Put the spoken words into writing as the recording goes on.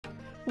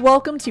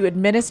Welcome to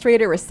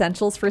Administrator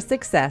Essentials for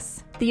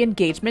Success, the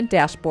Engagement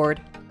Dashboard.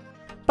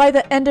 By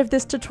the end of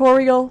this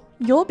tutorial,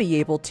 you'll be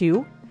able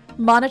to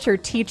monitor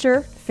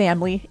teacher,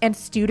 family, and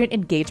student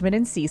engagement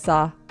in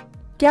Seesaw.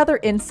 Gather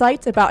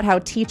insights about how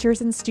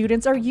teachers and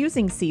students are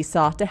using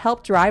Seesaw to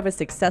help drive a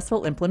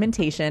successful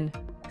implementation.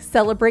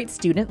 Celebrate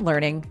student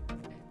learning.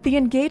 The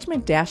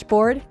Engagement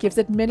Dashboard gives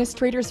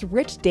administrators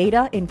rich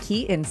data and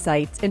key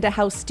insights into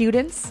how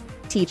students,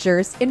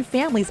 teachers, and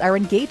families are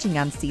engaging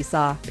on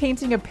Seesaw,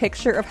 painting a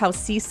picture of how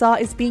Seesaw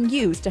is being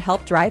used to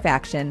help drive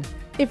action.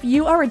 If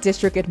you are a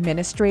district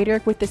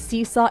administrator with the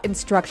Seesaw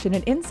Instruction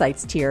and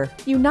Insights tier,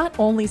 you not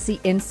only see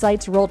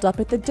insights rolled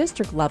up at the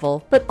district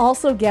level, but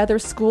also gather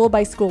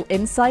school-by-school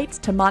insights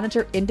to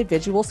monitor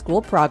individual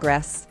school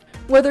progress.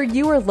 Whether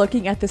you are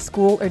looking at the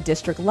school or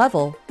district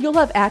level, you'll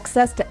have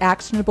access to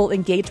actionable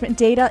engagement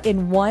data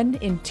in one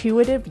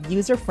intuitive,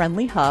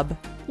 user-friendly hub.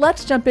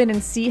 Let's jump in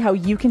and see how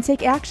you can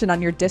take action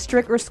on your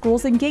district or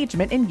school's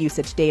engagement and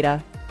usage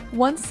data.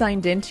 Once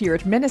signed into your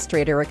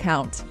administrator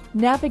account,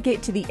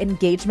 navigate to the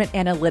Engagement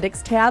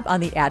Analytics tab on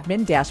the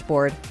Admin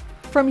Dashboard.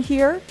 From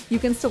here, you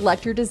can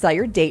select your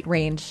desired date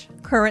range: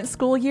 current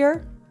school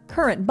year,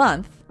 current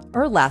month,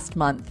 or last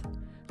month.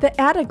 The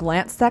At a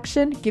Glance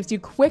section gives you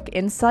quick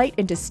insight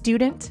into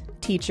student,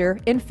 teacher,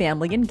 and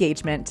family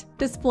engagement,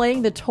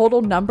 displaying the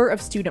total number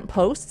of student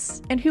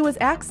posts and who has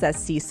accessed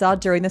Seesaw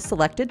during the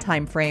selected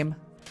time frame.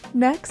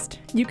 Next,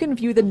 you can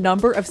view the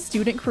number of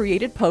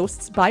student-created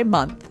posts by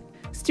month.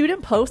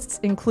 Student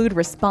posts include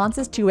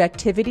responses to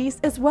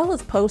activities as well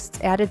as posts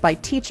added by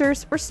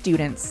teachers or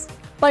students.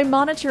 By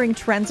monitoring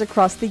trends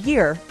across the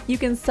year, you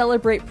can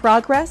celebrate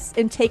progress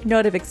and take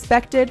note of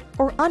expected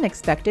or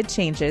unexpected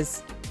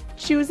changes.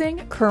 Choosing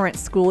current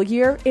school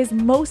year is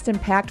most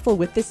impactful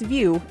with this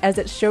view as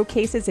it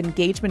showcases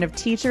engagement of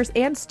teachers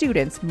and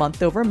students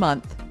month over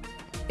month.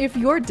 If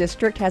your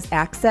district has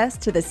access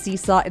to the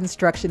Seesaw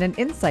Instruction and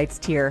Insights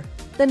tier,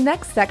 the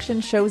next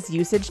section shows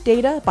usage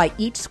data by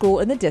each school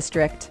in the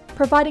district,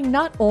 providing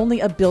not only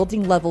a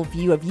building-level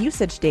view of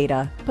usage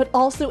data, but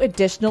also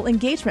additional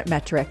engagement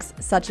metrics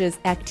such as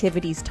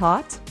activities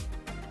taught,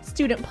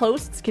 student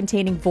posts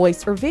containing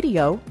voice or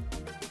video,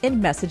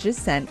 and messages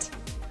sent.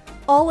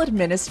 All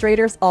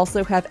administrators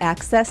also have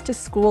access to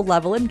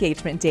school-level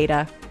engagement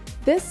data.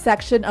 This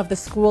section of the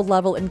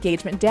school-level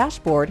engagement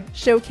dashboard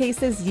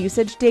showcases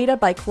usage data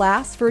by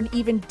class for an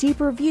even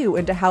deeper view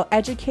into how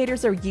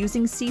educators are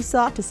using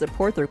Seesaw to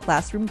support their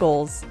classroom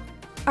goals.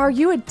 Are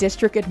you a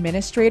district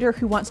administrator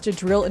who wants to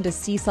drill into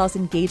Seesaw's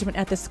engagement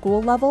at the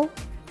school level?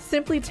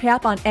 Simply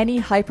tap on any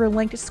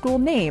hyperlinked school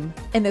name,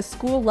 and the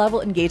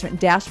school-level engagement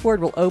dashboard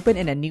will open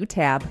in a new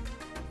tab.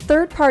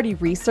 Third-party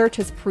research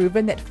has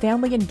proven that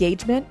family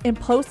engagement and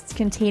posts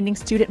containing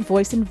student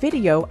voice and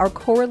video are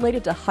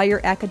correlated to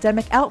higher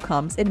academic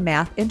outcomes in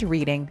math and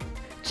reading.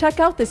 Check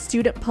out the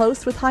Student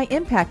Posts with High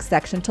Impact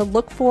section to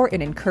look for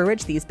and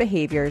encourage these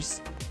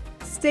behaviors.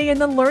 Stay in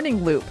the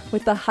learning loop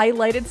with the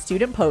highlighted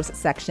Student Posts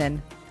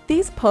section.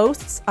 These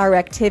posts are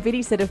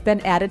activities that have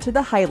been added to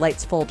the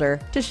Highlights folder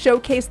to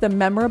showcase the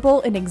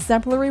memorable and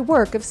exemplary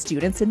work of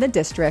students in the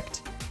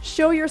district.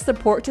 Show your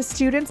support to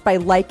students by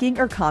liking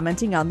or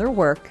commenting on their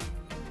work.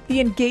 The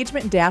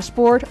Engagement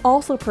Dashboard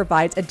also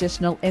provides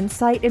additional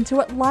insight into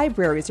what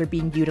libraries are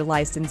being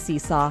utilized in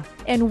Seesaw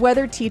and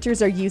whether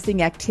teachers are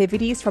using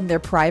activities from their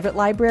private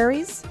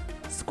libraries,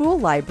 school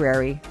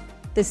library,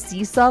 the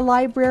Seesaw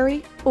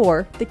Library,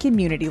 or the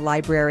community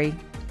library.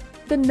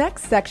 The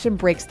next section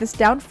breaks this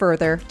down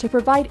further to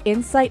provide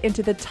insight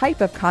into the type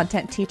of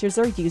content teachers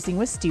are using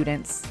with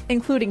students,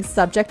 including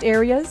subject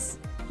areas,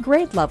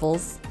 grade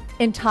levels,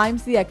 and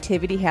times the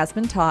activity has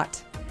been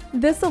taught.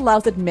 This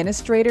allows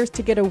administrators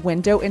to get a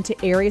window into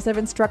areas of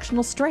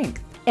instructional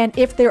strength, and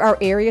if there are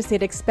areas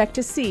they'd expect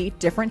to see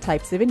different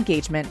types of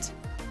engagement.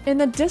 In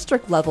the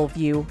district level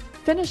view,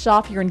 finish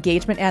off your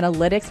engagement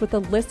analytics with a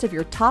list of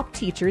your top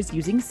teachers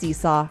using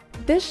Seesaw.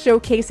 This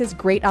showcases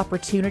great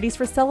opportunities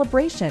for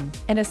celebration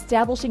and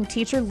establishing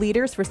teacher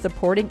leaders for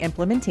supporting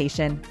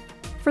implementation.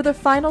 For the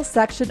final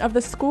section of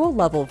the school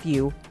level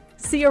view,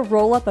 see a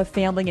roll-up of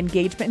family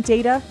engagement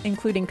data,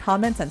 including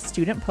comments on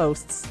student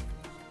posts.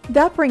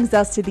 That brings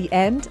us to the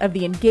end of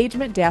the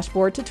Engagement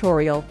Dashboard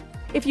tutorial.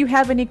 If you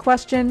have any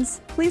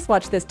questions, please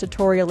watch this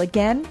tutorial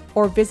again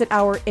or visit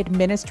our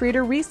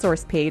Administrator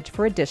Resource page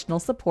for additional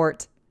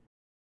support.